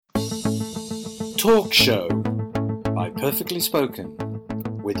Talk Show by Perfectly Spoken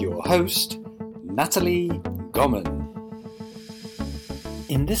with your host, Natalie Goman.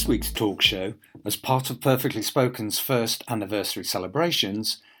 In this week's talk show, as part of Perfectly Spoken's first anniversary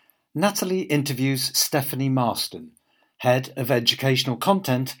celebrations, Natalie interviews Stephanie Marston, Head of Educational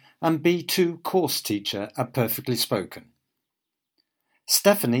Content and B2 course teacher at Perfectly Spoken.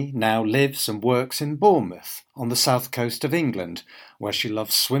 Stephanie now lives and works in Bournemouth on the south coast of England, where she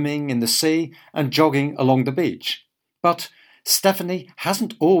loves swimming in the sea and jogging along the beach. But Stephanie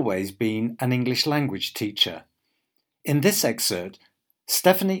hasn't always been an English language teacher. In this excerpt,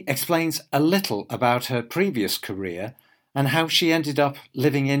 Stephanie explains a little about her previous career and how she ended up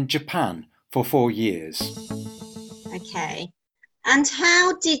living in Japan for 4 years. Okay. And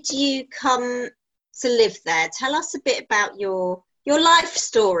how did you come to live there? Tell us a bit about your life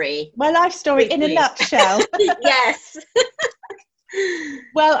story. My life story in a nutshell. Yes.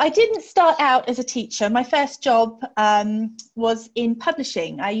 Well, I didn't start out as a teacher. My first job was in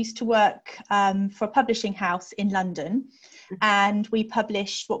publishing. I used to work for a publishing house in London, and we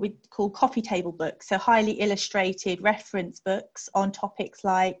published what we call coffee table books, so highly illustrated reference books on topics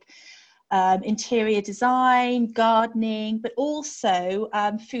like interior design, gardening, but also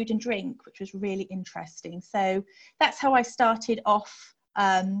food and drink, which was really interesting. So that's how I started off.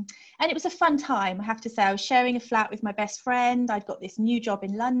 And it was a fun time, I have to say. I was sharing a flat with my best friend. I'd got this new job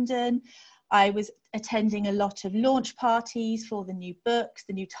in London. I was attending a lot of launch parties for the new books,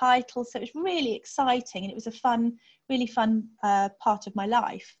 the new titles. So it was really exciting, and it was a really fun part of my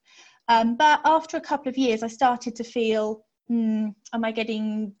life. But after a couple of years, I started to feel, am I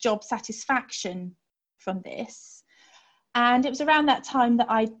getting job satisfaction from this? And it was around that time that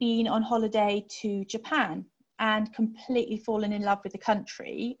I'd been on holiday to Japan and completely fallen in love with the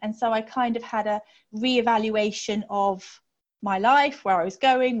country. And so I kind of had a reevaluation of my life, where I was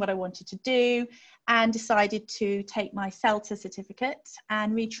going, what I wanted to do, and decided to take my CELTA certificate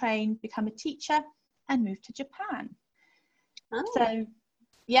and retrain, become a teacher, and move to Japan. Oh. So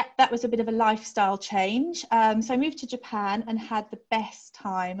yeah, that was a bit of a lifestyle change. So I moved to Japan and had the best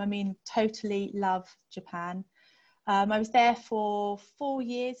time. I mean, totally love Japan. I was there for 4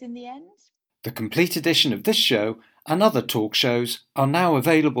 years in the end. The complete edition of this show and other talk shows are now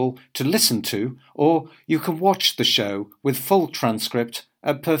available to listen to, or you can watch the show with full transcript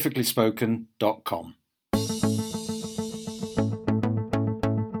at perfectlyspoken.com.